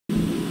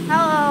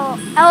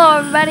Hello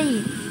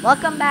everybody,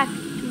 welcome back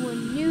to a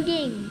new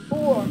game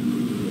for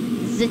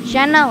the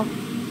channel.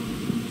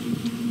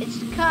 It's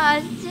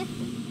called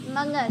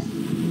Among Us.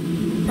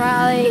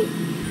 Probably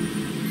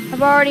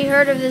have already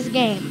heard of this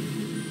game.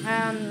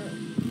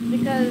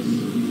 Because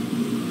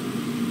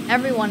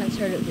everyone has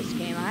heard of this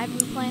game. I've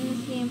been playing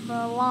this game for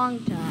a long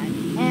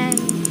time and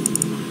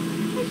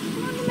I just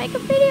wanted to make a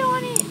video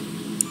on it.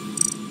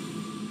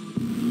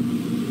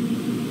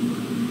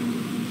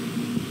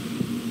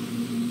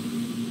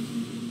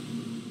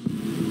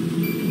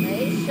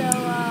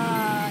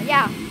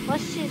 Yeah,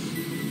 let's just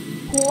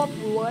hop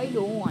right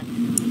on.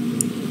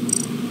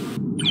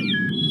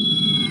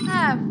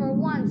 For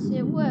once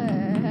it worked.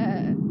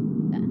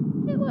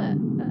 It worked.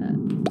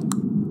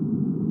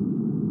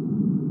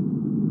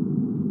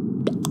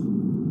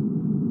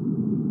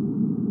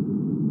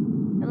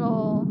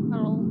 Hello,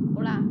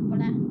 hola,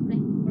 hola,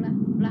 hola,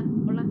 hola,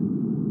 hola.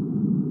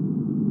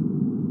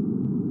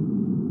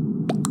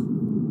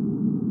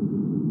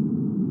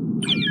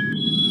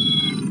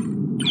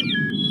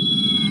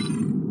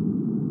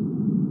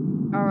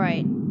 All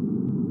right.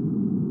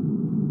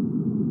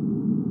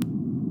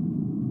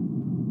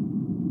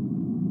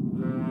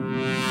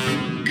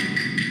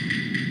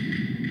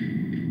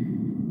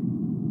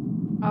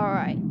 All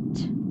right.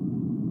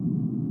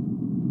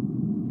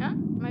 Huh?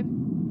 My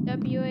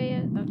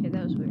WA. Okay,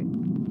 that was weird.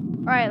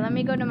 All right, let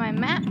me go to my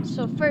map.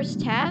 So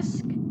first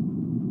task.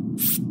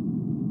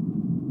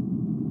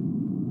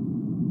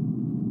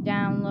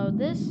 Download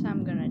this.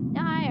 I'm gonna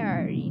die. I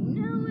already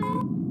know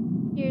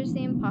it. Here's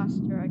the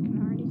imposter. I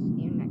can already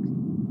see him next.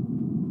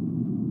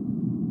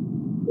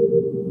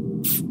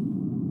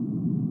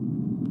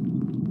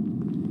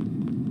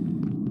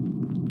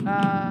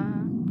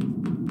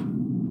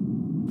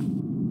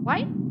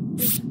 White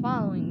is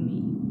following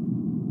me.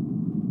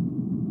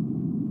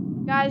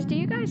 Guys, do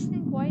you guys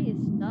think White is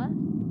dust?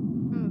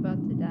 I'm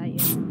about to die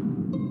here.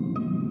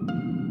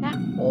 That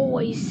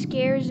always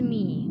scares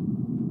me.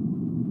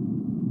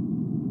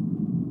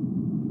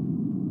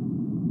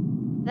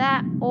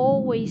 That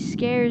always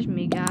scares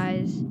me,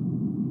 guys.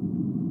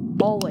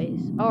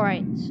 Always.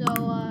 Alright, so,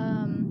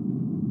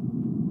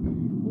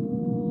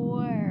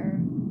 where?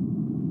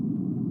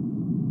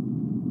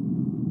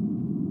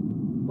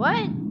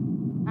 What?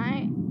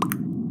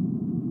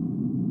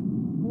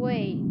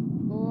 Wait,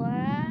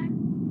 black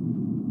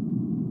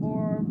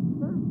or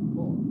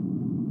purple?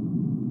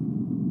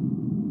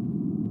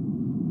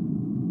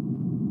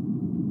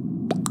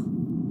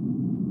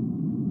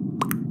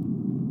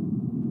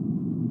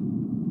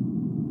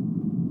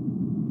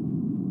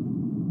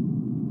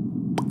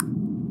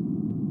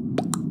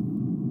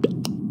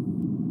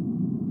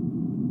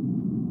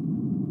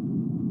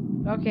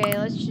 Okay,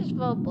 let's just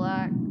vote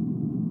black.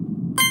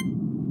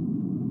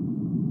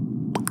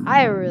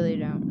 I really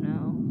don't know.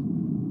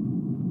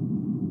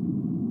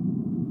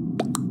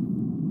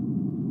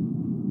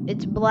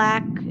 It's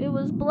black. It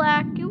was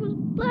black. It was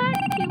black.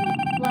 It was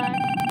black.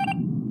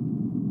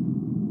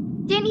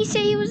 Didn't he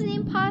say he was the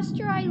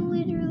imposter? I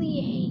literally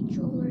hate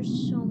trollers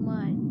so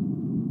much.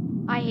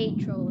 I hate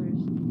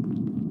trollers.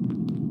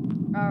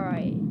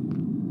 Alright.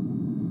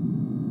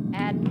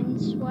 Admin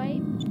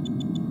swipe.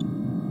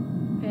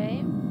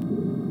 Okay.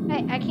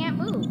 Hey, I can't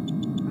move.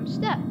 I'm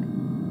stuck.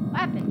 What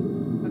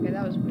happened? Okay,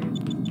 that was weird.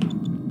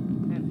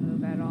 Can't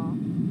move at all.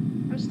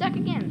 I'm stuck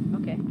again.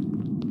 Okay.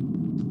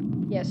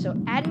 Yeah, so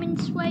admin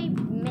swipe,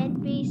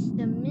 med-based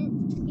submit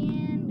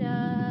scan,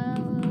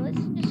 let's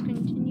just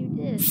continue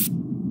this.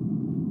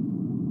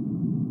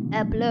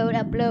 Upload,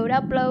 upload,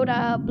 upload,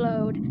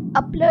 upload,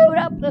 upload,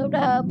 upload,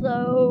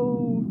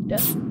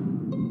 upload.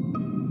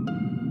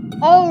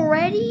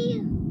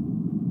 Already?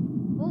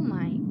 Oh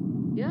my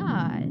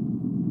god.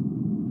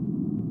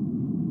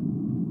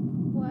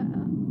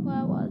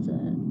 What was it?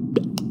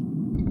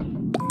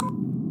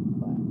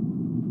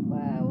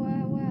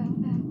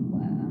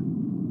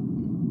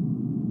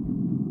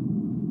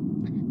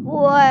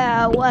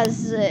 What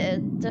was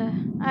it?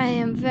 I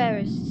am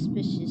very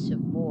suspicious of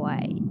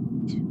White.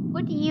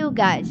 What do you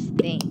guys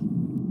think?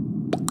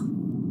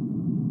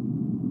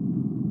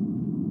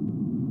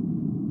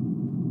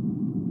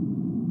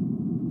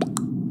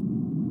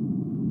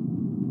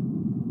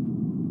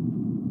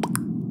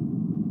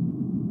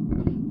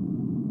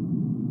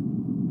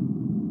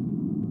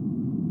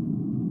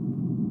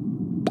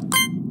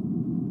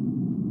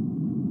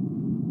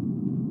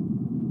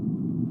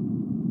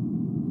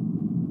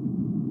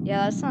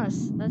 Yeah,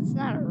 that's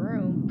not a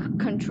room.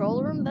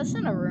 Control room? That's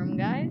not a room,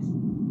 guys.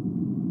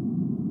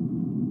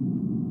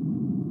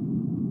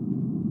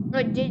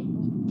 Wait,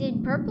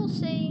 did Purple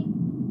say?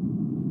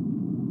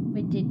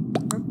 Wait, did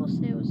Purple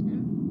say it was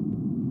him?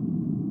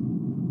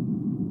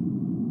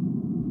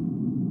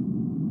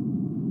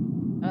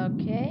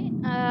 Okay.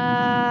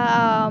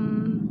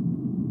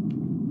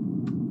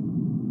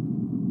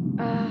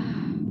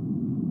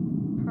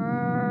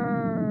 Purple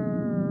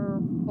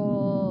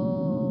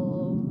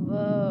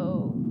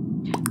vote.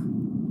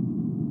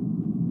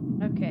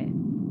 Okay.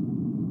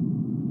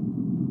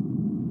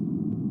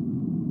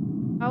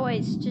 Oh wait,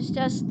 it's just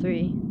us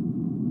three.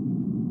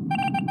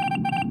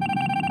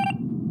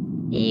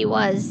 He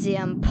was the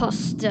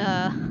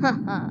imposter.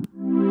 People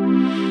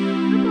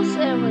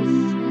said it was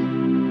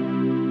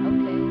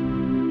okay.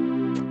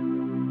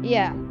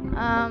 Yeah.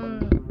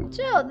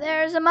 So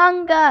there's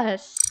Among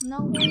Us.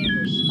 No way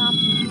we're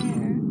stopping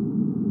there.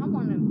 I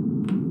want to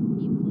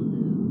be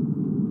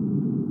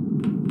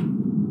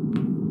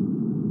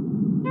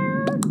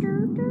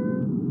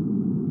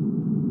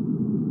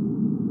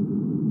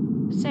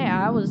blue. Say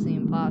I was the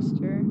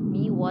imposter.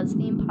 Me was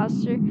the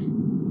imposter.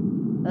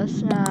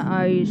 That's not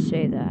how you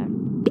say that.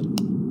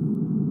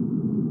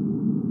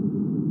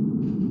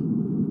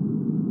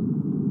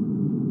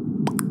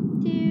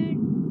 Dude.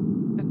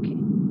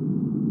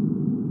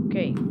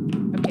 Okay.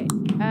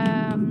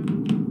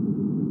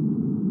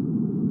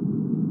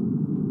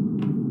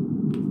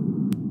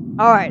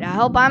 Alright, I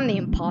hope I'm the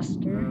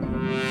imposter.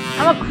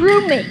 I'm a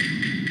crewmate.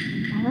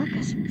 My luck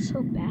has been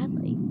so bad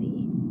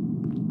lately.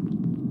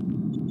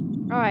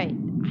 Alright,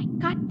 I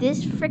got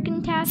this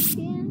freaking task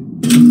in.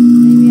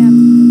 Maybe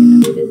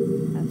I'm looking at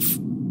this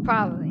task.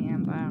 Probably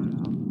am, but I don't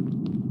know.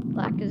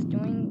 Black is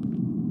doing...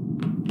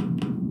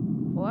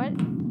 What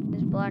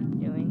is Black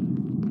doing?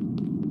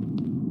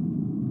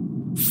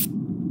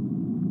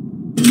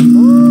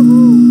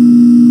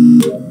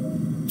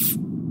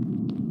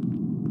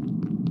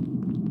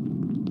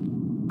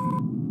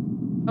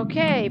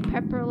 Okay,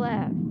 Pepper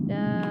left.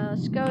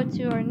 Let's go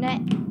to our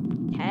next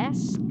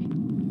task,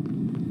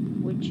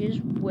 which is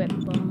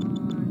weapon.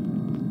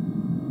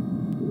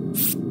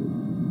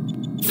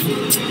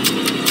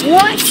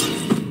 What?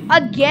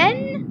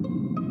 Again?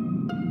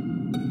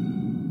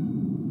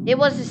 It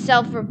was a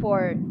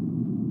self-report.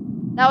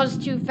 That was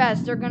too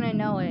fast. They're gonna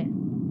know it.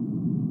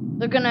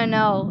 They're gonna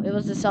know it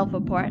was a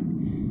self-report.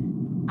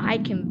 I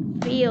can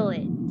feel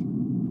it.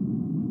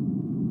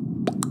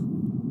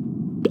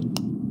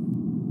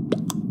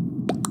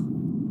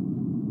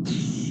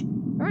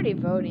 Already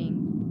voting.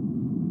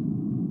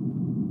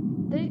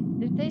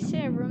 If they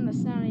say a room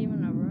that's not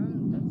even a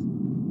room,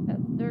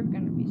 they're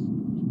gonna be.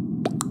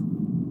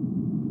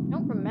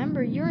 Don't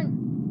remember you're in.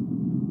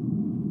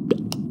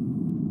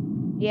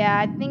 Yeah,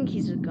 I think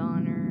he's a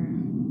goner.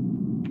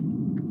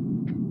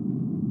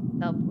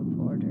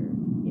 Self-reporter.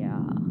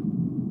 Yeah.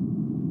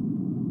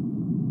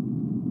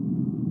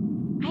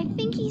 I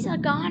think he's a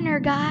goner,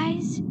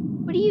 guys.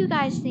 What do you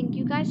guys think?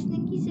 You guys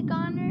think he's a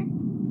goner?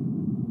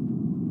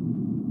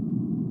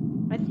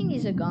 I think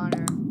he's a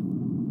goner.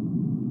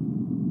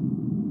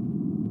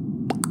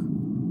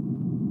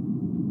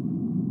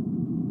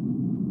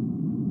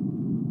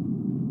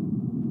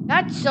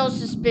 That's so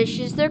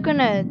suspicious. They're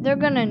gonna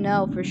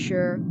know for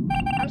sure.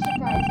 I'm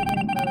surprised they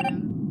didn't vote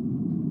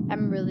him.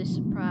 I'm really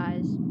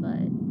surprised,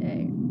 but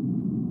hey.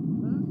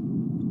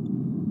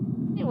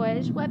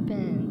 Anyways,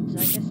 weapons.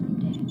 I guess I'm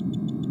dead.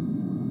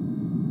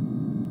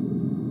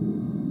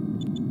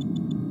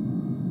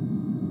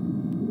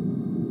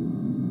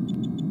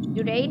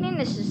 Dude, Aiden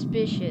is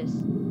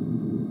suspicious.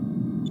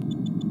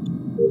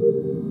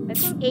 I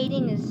think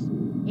Aiden is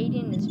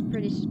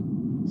pretty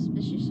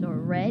suspicious. Or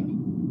Red?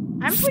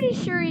 I'm pretty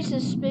sure he's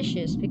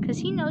suspicious because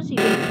he knows he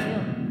didn't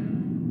kill.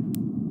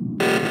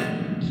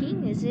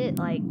 King is it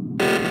like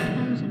 2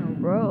 times in a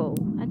row?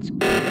 That's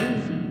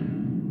crazy.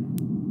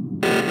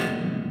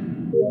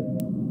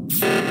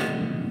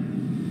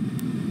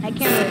 I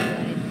can't really do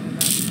anything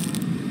about that.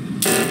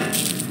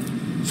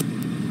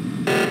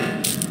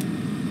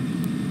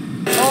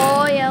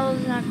 Oh,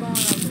 yellow's not going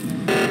over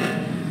there.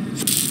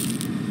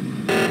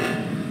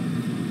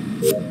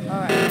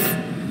 Alright.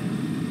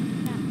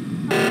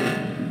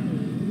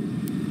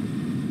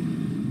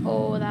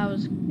 Oh, that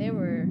was too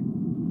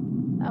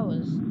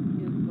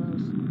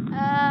close.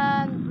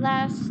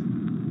 Last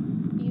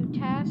few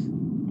tasks.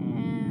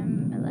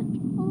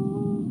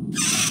 Electrical.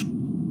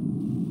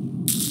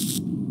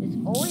 It's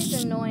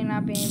always annoying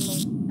not being able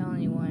to tell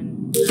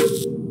anyone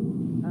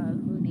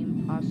who the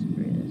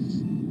imposter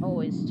is.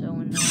 Always so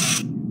annoying.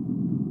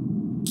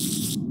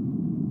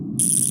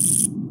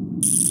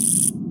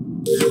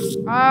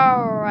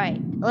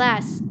 Alright,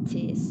 last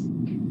task.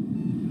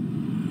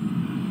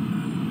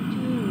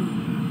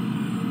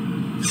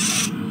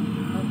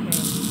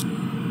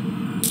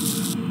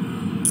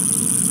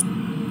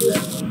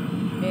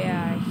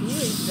 Yeah, he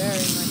was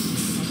very much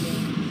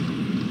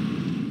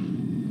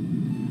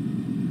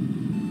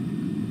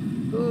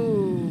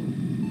Ooh.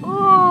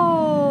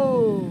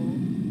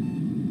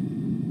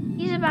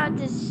 He's about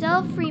to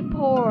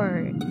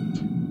self-report.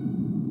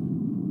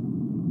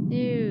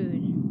 Dude.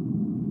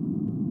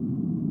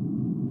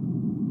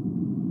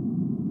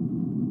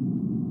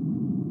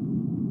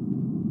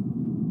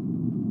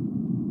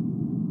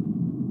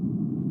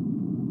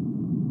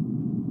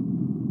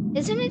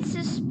 Isn't it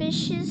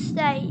suspicious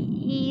that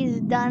he's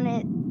done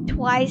it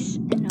twice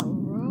in a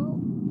row?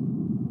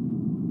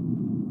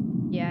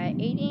 Yeah,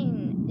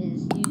 Aiden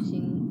is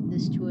using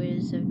this to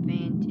his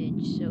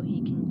advantage so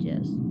he can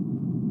just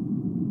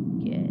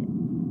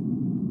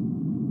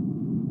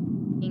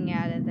get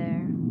out of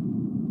there.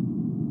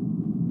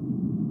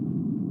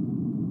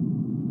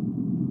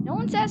 No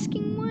one's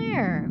asking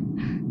where.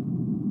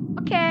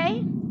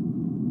 Okay.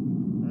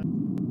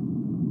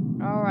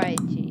 Alright,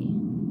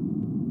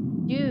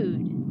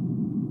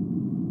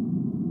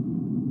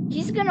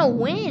 gonna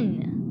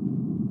win?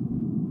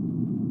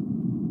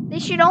 They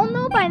should all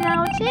know by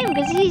now it's him,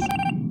 because he's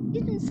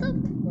been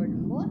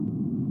self-reporting, boy.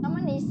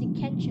 Someone needs to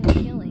catch him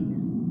killing.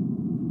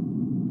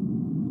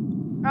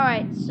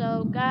 Alright,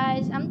 so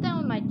guys, I'm done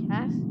with my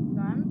task,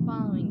 so I'm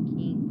following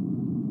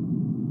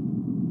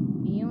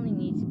King. He only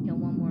needs to kill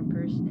one more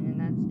person, and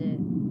that's it.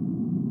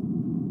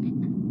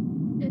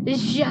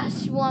 It's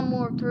just one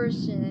more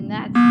person, and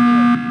that's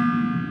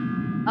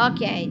it.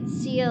 Okay,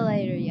 see you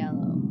later,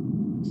 Yellow.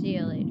 See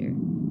you later.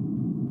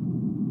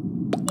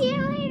 See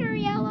you later,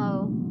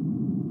 Yellow.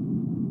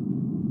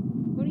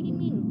 What do you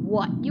mean,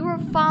 what? You were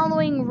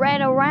following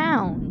Red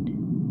around.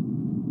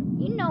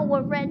 You know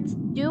what Red's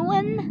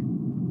doing?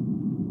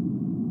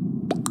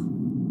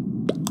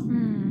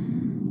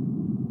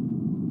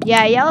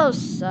 Yeah, Yellow's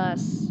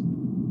sus.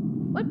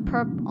 What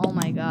Purple? Oh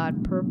my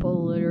god,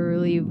 Purple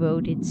literally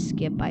voted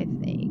skip, I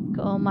think.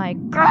 Oh my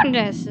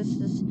goodness, this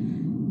is...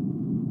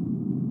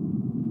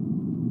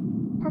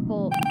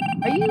 Purple,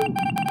 are you...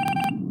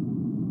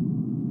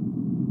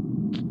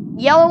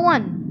 Yellow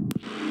won.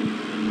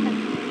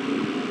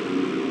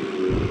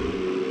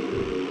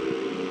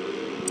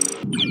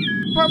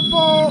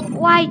 Purple,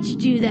 why'd you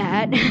do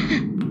that?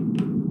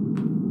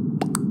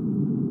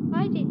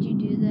 Why did you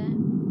do that?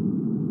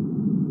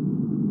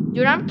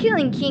 Dude, I'm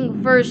killing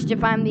King first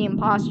if I'm the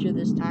imposter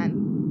this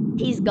time.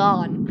 He's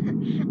gone.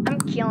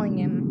 I'm killing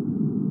him.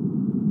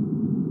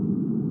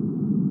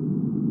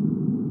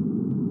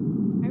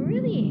 I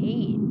really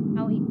hate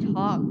how he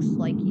talks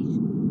like he's...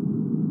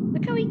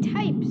 Look how he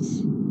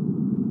types.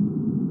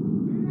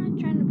 I'm not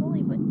trying to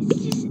bully, but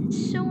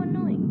it's so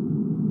annoying.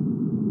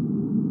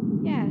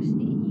 Yeah,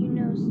 see, you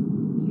know...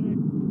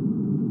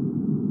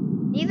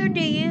 Neither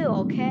do you,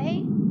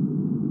 okay?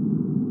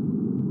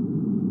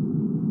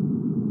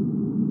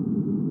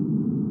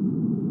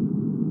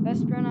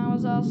 Best run, I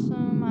was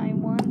awesome, I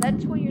won.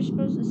 That's what you're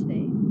supposed to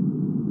say.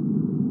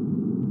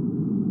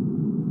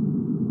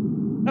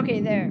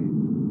 Okay, there.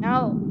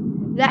 Now,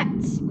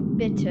 that's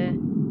bitter.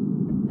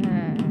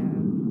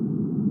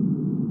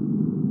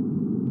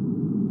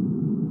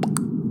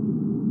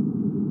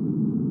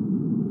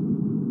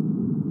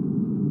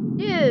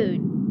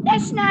 Dude,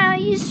 that's not how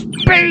you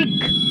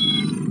speak!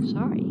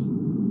 Sorry.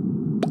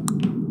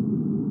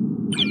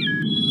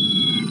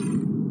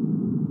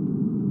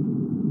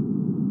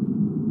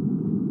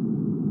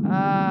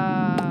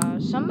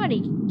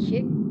 Somebody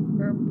kick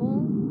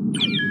Purple?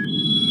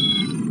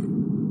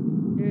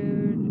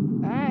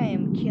 Dude, I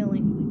am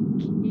killing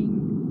the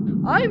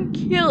King. I'm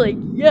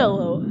killing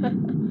Yellow.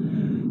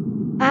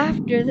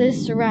 After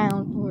this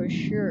round for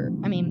sure.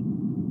 I mean,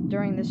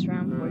 during this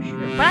round for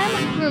sure. But I'm a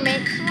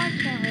crewmate, so I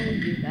can't really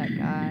do that,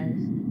 guys.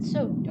 It's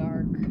so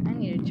dark. I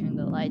need to turn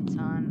the lights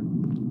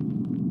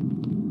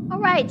on.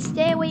 Alright,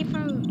 stay away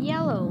from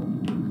Yellow.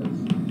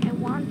 Because I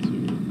want to.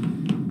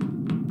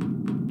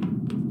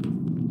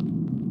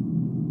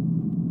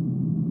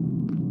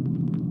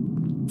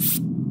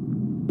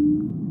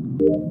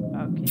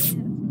 Okay, that's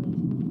neat.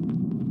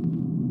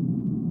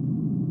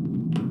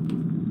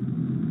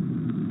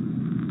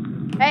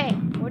 Hey,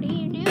 what are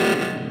you doing?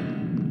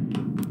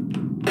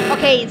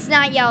 Okay, it's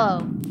not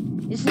Yellow.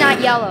 It's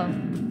not Yellow.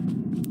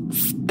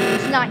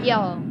 It's not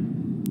Yellow.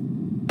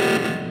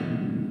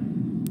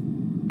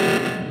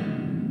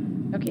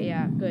 Okay,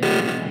 yeah, good.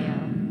 It's not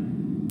Yellow.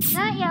 It's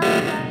not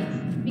Yellow,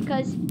 guys,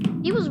 because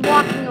he was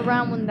walking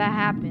around when that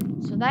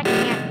happened, so that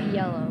can't be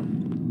Yellow.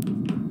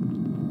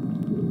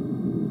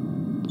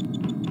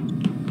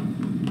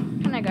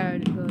 I gotta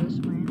go this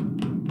way.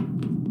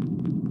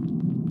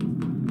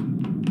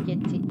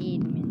 Get to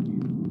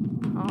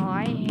Edmund. Oh,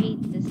 I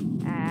hate this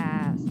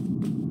ass.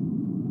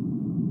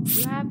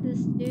 You have this,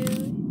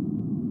 dude?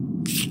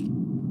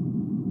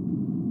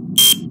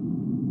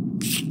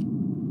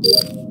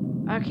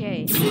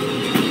 Okay.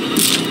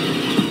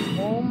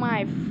 Oh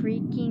my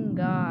freaking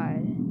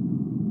god.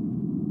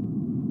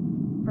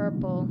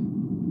 Purple.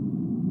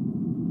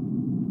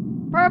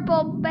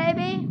 Purple,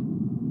 baby!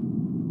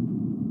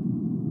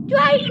 Dude,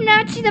 I did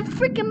not see the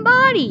freaking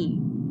body.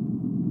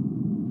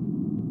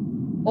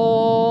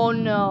 Oh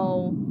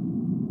no.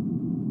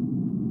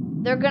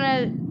 They're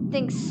gonna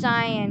think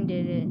Cyan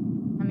did it.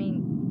 I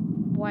mean,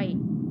 White.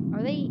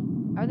 Are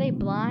they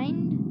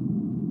blind?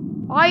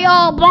 Are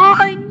y'all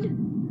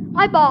blind?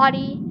 My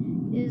body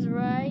is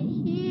right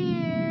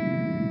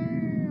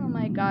here. Oh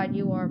my god,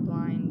 you are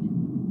blind.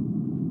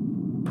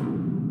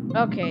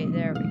 Okay,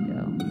 there we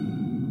go.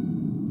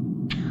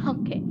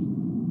 Okay.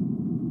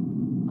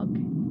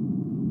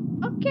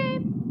 Okay,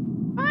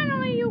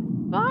 finally you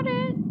got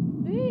it.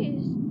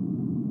 Jeez.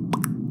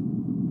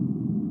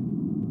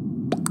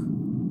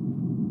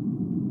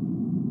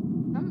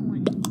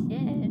 Someone's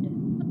dead.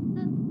 What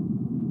the?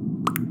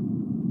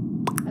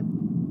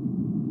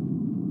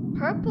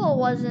 Purple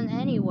wasn't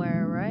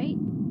anywhere, right?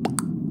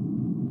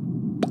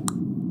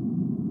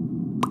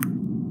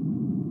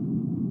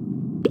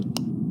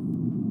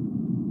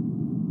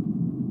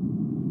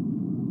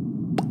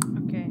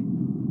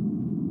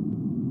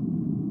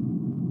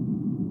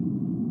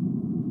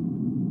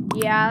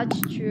 Yeah, that's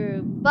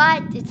true.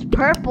 But it's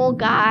Purple,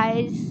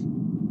 guys.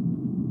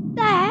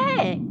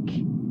 frick?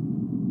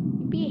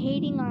 You'd be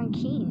hating on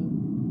Keen.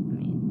 I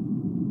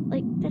mean,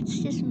 like, that's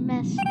just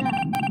messed up.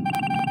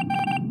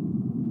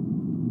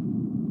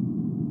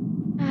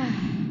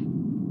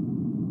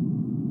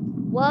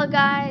 Well,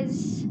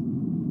 guys,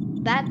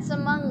 that's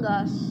Among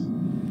Us.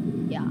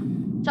 Yeah.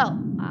 So,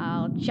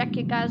 I'll check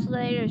you guys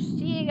later.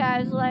 See you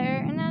guys later.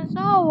 And as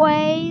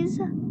always,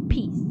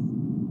 peace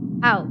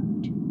out,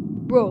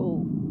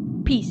 bro.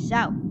 Peace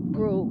out,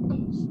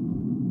 bros.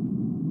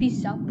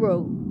 Peace out,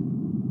 bro.